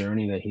knew his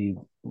journey, that he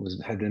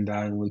had been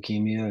battling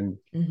leukemia, and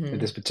at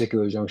this Hmm.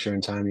 particular juncture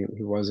in time,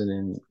 he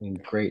wasn't in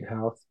great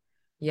health.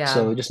 So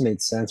Yeah. it just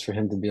made sense for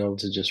him to be able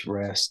to just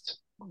rest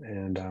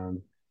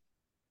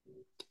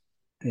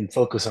and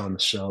focus on the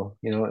show.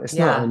 It's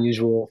not Yeah.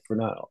 unusual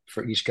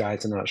for each guy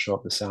to not show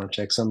up to sound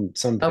check. Some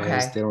bands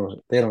Okay.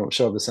 they don't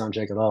show up to sound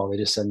check at all. They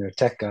just send their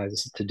tech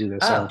guys to do their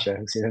sound Oh,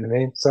 checks. You know what I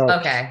mean? So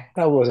okay.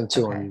 that wasn't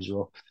too Okay.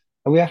 unusual.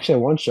 And we actually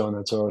had one show on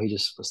that tour. He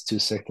just was too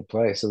sick to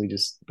play, so we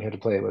had to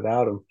play it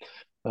without him.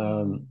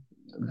 Oh, Um,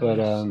 but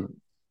gosh.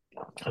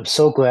 I'm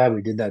so glad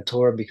we did that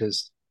tour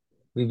because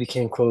we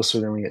became closer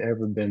than we had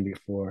ever been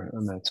before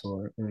on that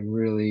tour, and we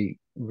really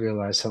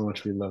realized how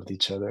much we loved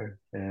each other.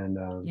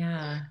 And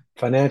Yeah.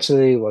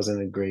 financially, it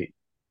wasn't a great.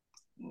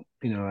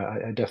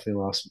 I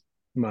definitely lost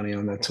money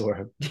on that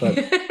tour, but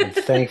I'm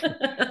thankful.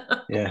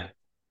 Yeah,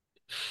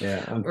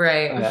 yeah,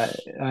 Right.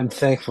 I'm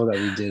thankful that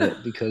we did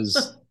it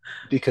because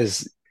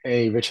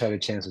Rich had a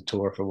chance to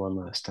tour for one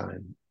last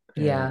time,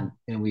 and Yeah.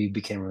 and we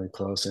became really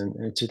close. And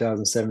in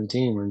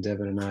 2017, when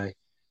Devin and I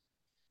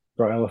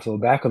brought LFO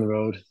back on the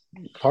road,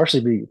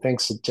 partially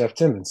thanks to Jeff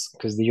Timmons,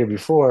 because the year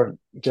before,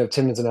 Jeff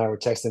Timmons and I were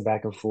texting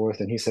back and forth,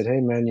 and he said,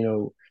 "Hey man,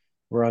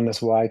 we're on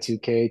this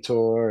Y2K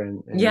tour,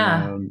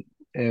 Yeah.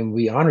 and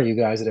we honor you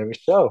guys at every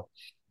show."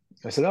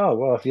 I said, "Oh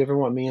well, if you ever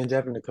want me and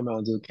Devin to come out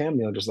and do a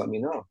cameo, just let me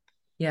know."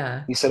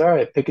 Yeah. He said, "All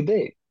right, pick a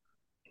date."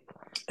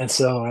 And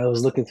so I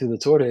was looking through the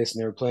tour dates,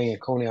 and they were playing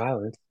at Coney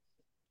Island,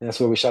 and that's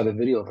where we shot the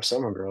video for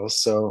Summer Girls.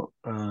 So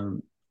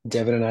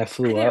Devin and I I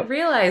flew didn't up.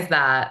 realize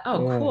that.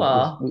 Oh, Yeah,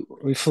 cool.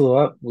 we flew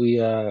up. We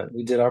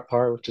did our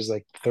part, which is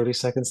like 30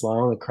 seconds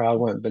long. The crowd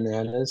went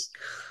bananas.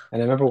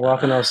 And I remember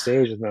walking off Uh,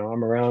 stage with my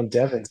arm around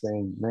Devin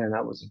saying, "Man,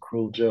 that was a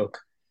cruel joke."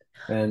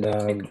 And My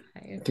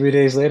God. 3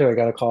 days later, I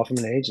got a call from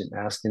an agent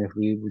asking if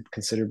we would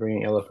consider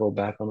bringing LFO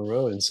back on the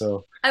road. And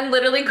so, I'm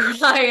literally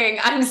crying.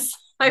 I'm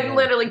yeah,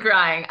 literally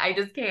crying. I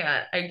just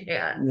can't. I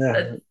can't. yeah.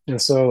 That's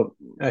And so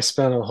I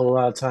spent a whole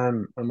lot of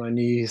time on my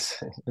knees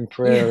in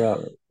prayer yeah.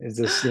 about, is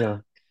this,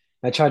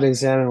 I tried to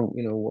examine,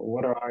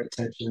 what are our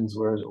intentions?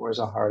 Where's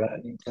our heart at?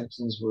 And the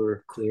intentions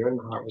were clear and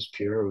the heart was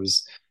pure. It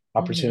was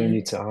opportunity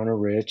Hmm. to honor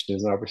Rich.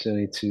 There's an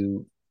opportunity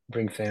to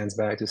bring fans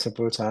back to a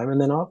simpler time. And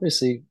then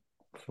obviously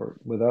for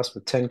with us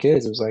with 10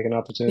 kids, it was like an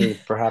opportunity to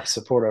perhaps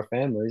support our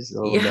families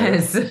a little better.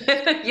 Yes.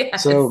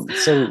 Yes. So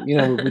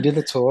we did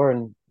the tour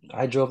and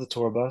I drove the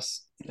tour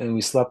bus and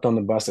we slept on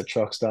the bus at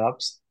truck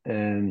stops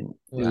and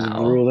it was Wow.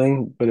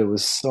 grueling, but it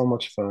was so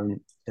much fun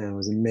and it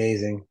was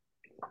amazing.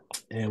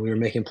 And we were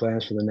making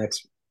plans for the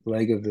next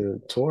leg of the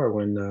tour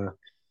when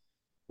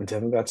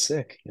Devin got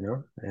sick,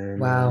 and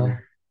Wow.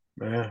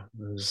 yeah,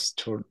 it was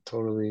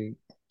totally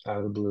out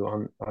of the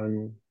blue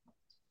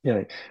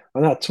yeah,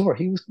 on that tour.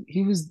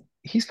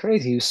 He's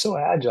crazy. He was so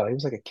agile. He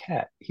was like a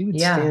cat. He would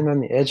stand Yeah.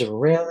 on the edge of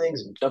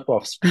railings and jump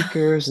off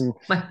speakers and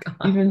My God.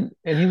 even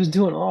he was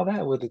doing all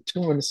that with a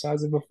tumor the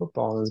size of a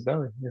football in his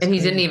belly. It's And he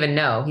didn't crazy. even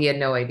know. He had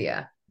no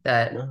idea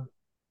that. No,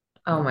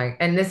 Oh no. my,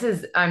 and this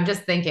is, I'm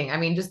just thinking, I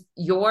mean, just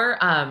your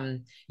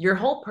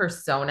whole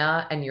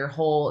persona and your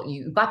whole,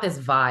 you got this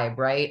vibe,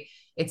 right?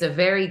 It's a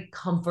very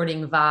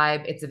comforting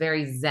vibe. It's a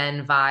very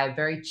zen vibe,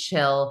 very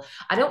chill.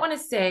 I don't want to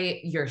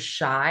say you're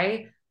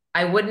shy.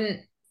 I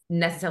wouldn't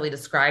necessarily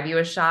describe you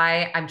as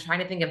shy. I'm trying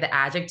to think of the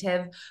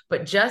adjective,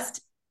 but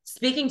just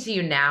speaking to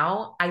you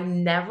now, I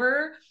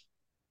never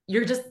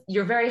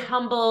you're very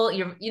humble,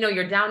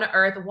 you're down to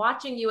earth.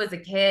 Watching you as a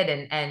kid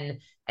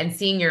and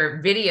seeing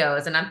your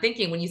videos, and I'm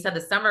thinking, when you said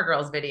the Summer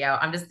Girls video,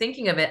 I'm just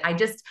thinking of it. I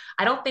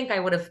don't think I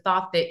would have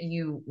thought that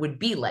you would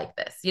be like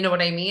this, you know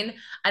what I mean?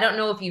 I don't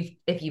know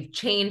if you've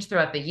changed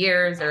throughout the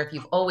years or if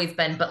you've always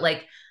been, but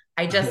like,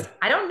 I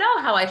don't know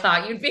how I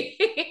thought you'd be.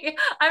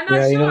 I'm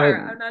not Yeah,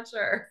 sure. I'm not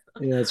sure.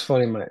 it's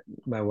funny.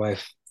 My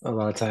wife, a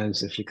lot of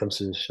times, if she comes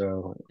to the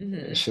show,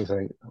 Hmm. she was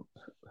like,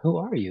 "Who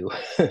are you?"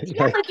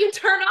 Yeah, Like, like you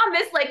turn on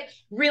this like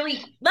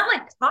really not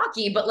like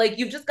cocky, but like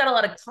you've just got a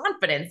lot of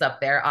confidence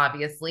up there,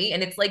 obviously.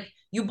 And it's like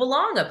you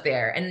belong up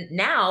there. And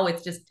now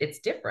it's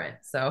different.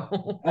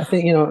 So I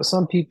think,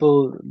 some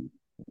people,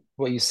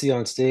 what you see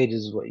on stage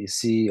is what you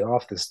see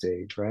off the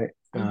stage, right?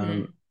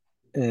 hmm.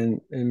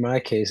 And in my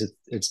case,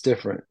 it's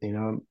different.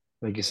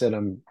 Like you said,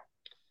 I'm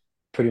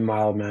pretty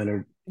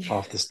mild-mannered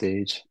off the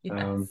stage.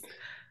 Yes.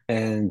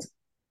 And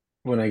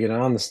when I get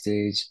on the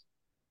stage,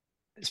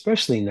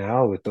 especially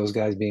now with those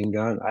guys being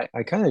gone,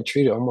 I kind of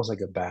treat it almost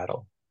like a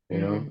battle, you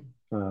know?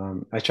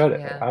 Mm, I yeah.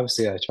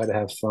 try to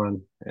have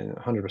fun and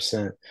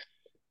 100%.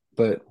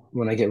 But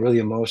when I get really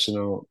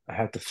emotional, I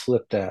have to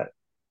flip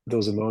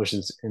those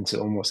emotions into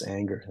almost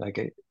anger,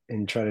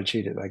 and try to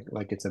treat it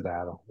like it's a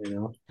battle, I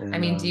And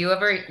mean, do you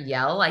ever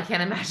yell? I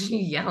can't imagine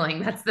you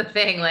yelling. That's the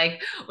thing.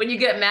 Like when you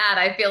get mad,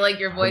 I feel like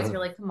your voice, you're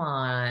like, come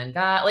on,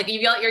 God. Like you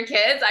yell at your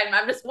kids.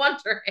 I'm just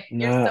wondering.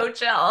 You're not, so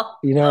chill.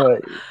 you know,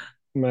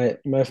 my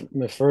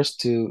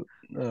first two,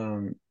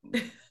 um,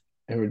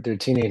 they're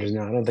teenagers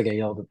now. I don't think I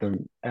yelled at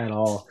them at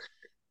all.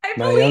 I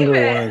My younger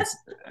believe ones,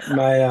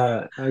 I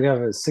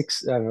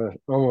have a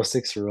almost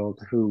 6-year-old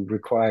who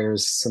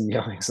requires some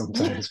yelling it.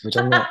 sometimes, which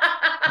I'm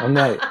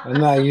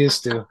not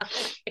used to.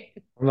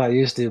 I'm not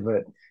used to,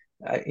 but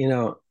I, you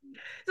know,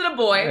 Is it a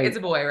boy? I It's a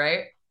boy,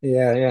 right?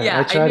 yeah,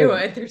 Yeah, I knew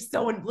it.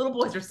 Little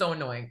boys are so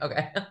annoying.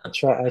 Okay. I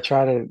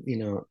try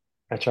to,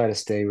 I try to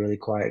stay really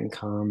quiet and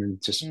calm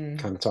and just Mm.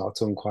 kind of talk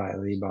to him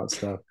quietly about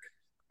stuff.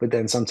 But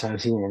then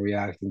sometimes he won't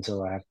react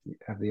until I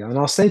have to yell. And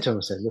I'll say to him,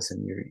 I say,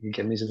 listen, you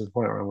get me to the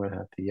point where I'm going to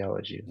have to yell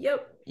at you.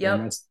 Yep.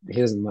 And Yep.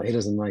 he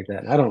doesn't like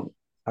that. I don't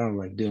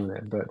like doing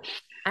it,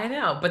 I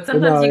know, but but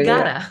sometimes no, you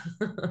yeah,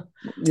 gotta.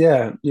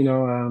 yeah,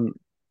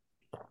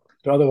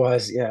 but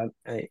otherwise, yeah,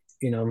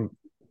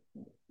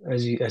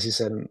 as you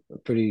said, I'm a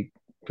pretty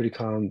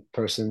calm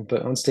person,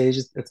 but on stage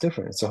it's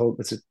different.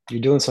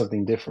 You're doing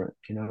something different,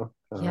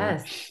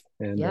 Yes.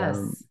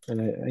 Yes.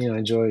 and I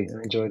enjoy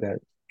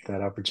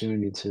that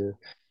opportunity to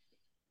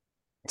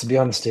be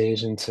on the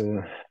stage and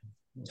to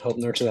help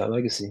nurture that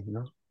legacy.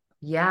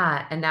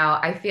 Yeah. And now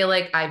I feel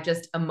like I've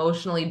just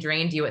emotionally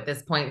drained you at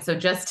this point. So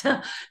just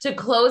to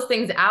close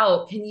things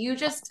out, do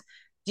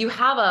you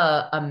have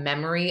a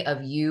memory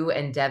of you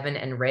and Devin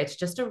and Rich,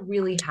 just a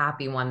really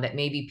happy one that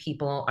maybe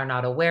people are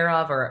not aware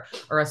of, or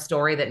a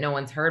story that no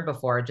one's heard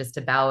before, just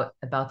about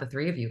the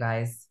three of you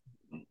guys?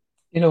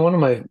 One of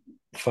my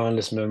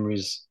fondest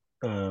memories,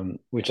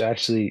 which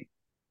actually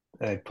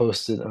I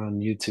posted on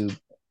YouTube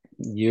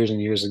years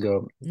and years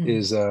ago, Mm.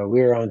 is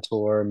we were on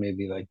tour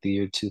maybe like the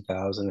year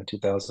 2000 or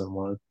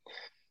 2001.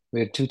 We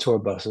had two tour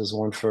buses,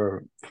 one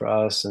for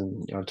us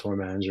and our tour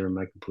manager,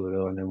 Mike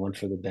Caputo, and then one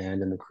for the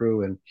band and the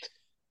crew. And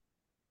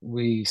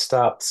we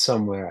stopped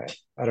somewhere.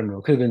 I don't know.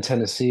 It could have been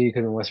Tennessee, it could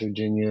have been West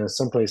Virginia,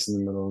 someplace in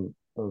the middle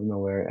of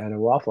nowhere at a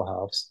Waffle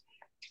House.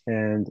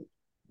 And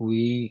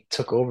we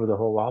took over the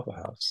whole Waffle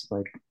House.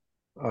 Like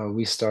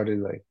we started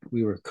like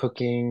we were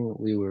cooking,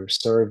 we were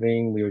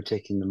serving, we were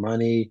taking the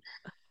money.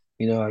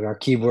 Like our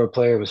keyboard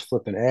player was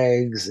flipping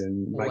eggs,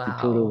 and Mikey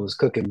Poodle Wow. was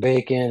cooking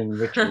bacon, and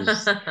Rich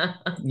was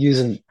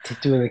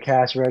doing the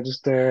cash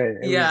register.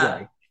 And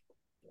Yeah.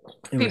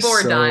 it was People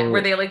were dying. Were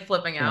so they like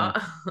flipping fun.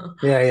 out?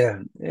 Yeah, yeah.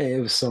 It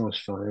was so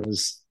much fun. It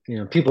was,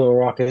 people were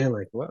walking in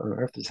like, what on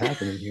earth is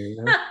happening here?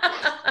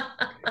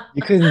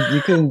 You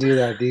couldn't do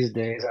that these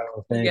days, I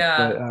don't think. But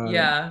Yeah,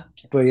 yeah,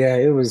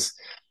 yeah,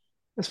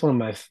 that's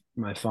one of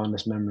my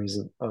fondest memories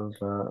of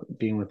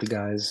being with the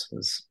guys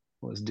was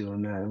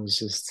doing that.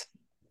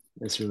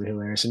 It's really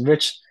hilarious. And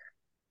Rich,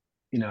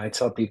 I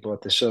tell people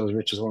at the shows,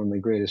 Rich was one of the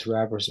greatest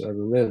rappers who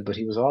ever lived, but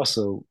he was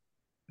also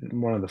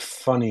one of the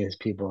funniest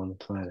people on the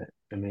planet.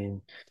 I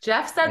mean,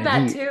 Jeff said and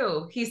that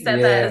too. He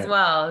said that as yeah.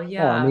 well. Oh, I mean,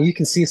 Yeah, you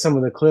can see some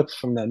of the clips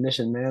from that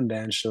Mission Man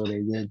Band show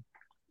they did.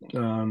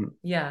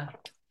 yeah.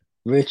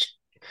 Rich,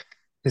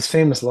 his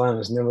famous line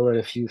was "Never let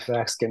a few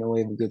facts get in the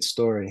way of a good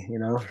story,"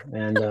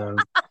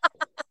 and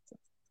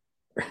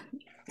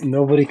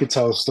nobody could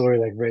tell a story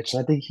like Rich.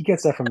 And I think he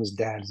gets that from his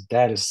dad. His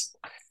dad is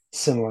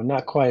similar,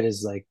 not quite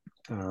as like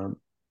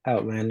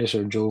outlandish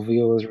or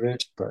jovial as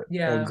Rich, but a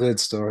Yeah. good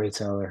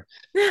storyteller.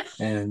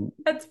 And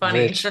That's funny.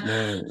 Rich,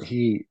 man,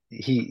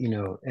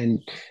 and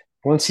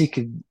once he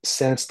could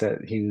sense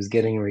that he was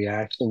getting a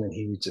reaction, then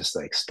he would just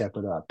like step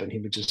it up, and he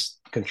would just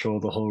control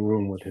the whole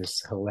room with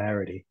his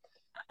hilarity.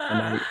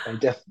 And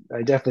I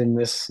definitely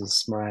miss his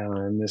smile,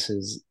 and I miss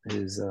his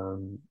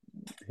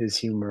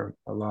humor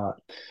a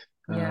lot.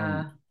 Um,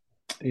 Yeah.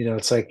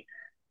 it's like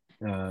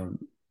um,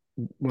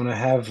 when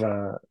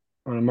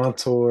when I'm on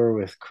tour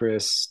with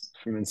Chris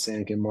from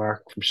NSYNC and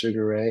Mark from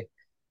Sugar Ray,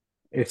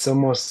 it's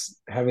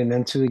almost having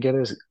them two together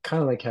is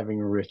kind of like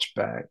having a Rich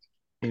back,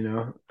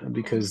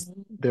 because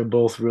they're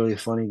both really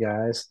funny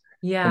guys,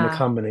 and the Yeah.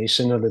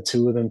 combination of the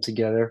two of them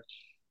together,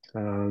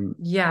 Yeah.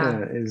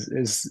 yeah,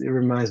 is it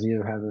reminds me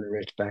of having a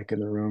Rich back in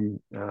the room,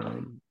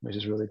 which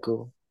is really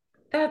cool.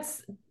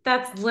 That's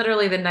that's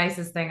literally the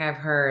nicest thing I've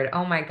heard.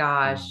 Oh my Mm,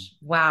 gosh.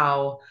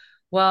 Wow.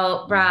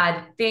 Well, mm,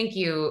 Brad, thank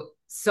you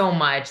so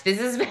much. This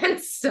has been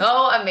so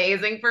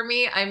amazing for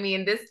me. I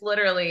mean, this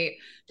literally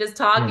just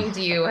talking to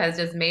mm. you has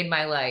just made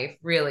my life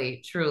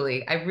really,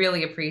 truly. I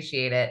really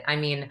appreciate it. I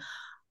mean,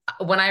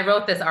 when I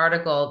wrote this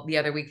article the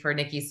other week for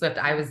Nikki Swift,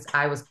 I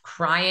was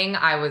crying.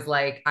 I was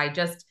like,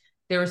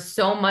 there was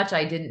so much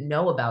I didn't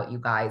know about you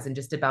guys and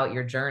just about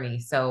your journey.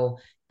 So,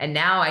 and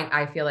now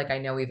I feel like I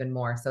know even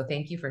more. So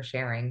thank you for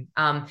sharing.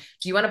 Do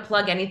you want to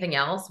plug anything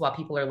else while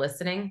people are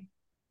listening?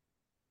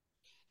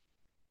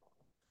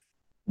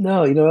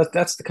 No,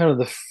 that's the kind of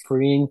the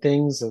freeing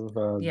things of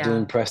doing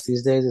Yeah. press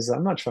these days is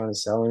I'm not trying to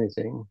sell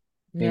anything,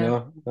 you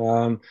Yeah.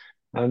 know.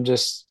 I'm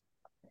just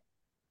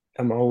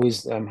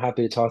I'm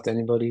happy to talk to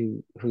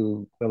anybody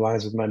who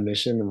aligns with my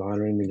mission of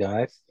honoring the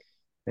guys.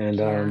 And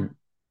Yeah.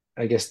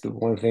 I guess the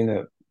one thing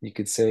that you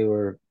could say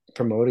we're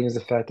promoting is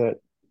the fact that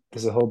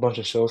there's a whole bunch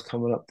of shows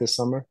coming up this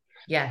summer,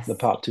 the Yes.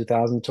 Pop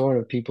 2000 tour.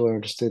 And if people are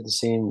interested in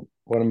seeing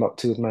what I'm up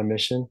to with my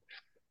mission,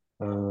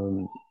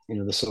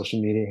 the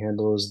social media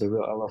handle is the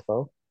real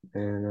LFO,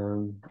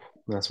 and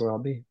that's where I'll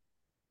be.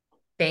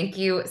 Thank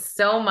you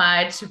so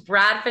much,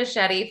 Brad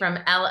Fischetti from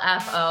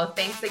LFO.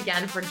 Thanks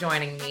again for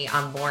joining me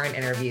on Lauren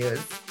Interviews.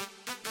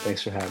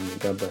 Thanks for having me.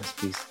 God bless.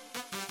 Peace.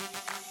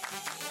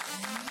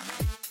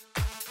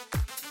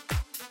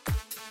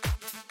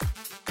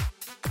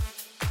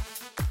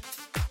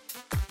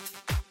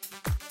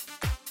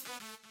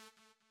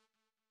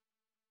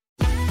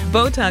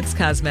 Botox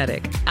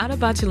Cosmetic, out of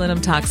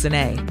botulinum toxin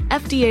A,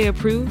 FDA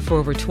approved for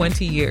over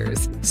 20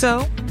 years.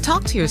 So,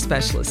 talk to your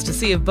specialist to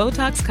see if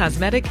Botox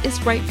Cosmetic is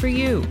right for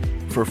you.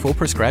 For full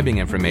prescribing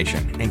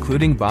information,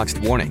 including boxed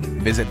warning,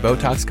 visit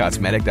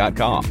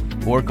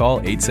BotoxCosmetic.com or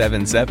call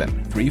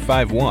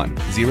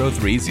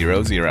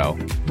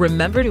 877-351-0300.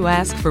 Remember to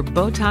ask for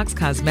Botox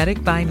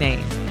Cosmetic by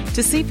name.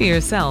 To see for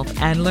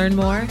yourself and learn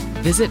more,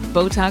 visit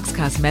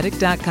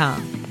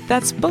BotoxCosmetic.com.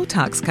 That's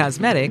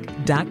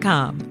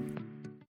BotoxCosmetic.com.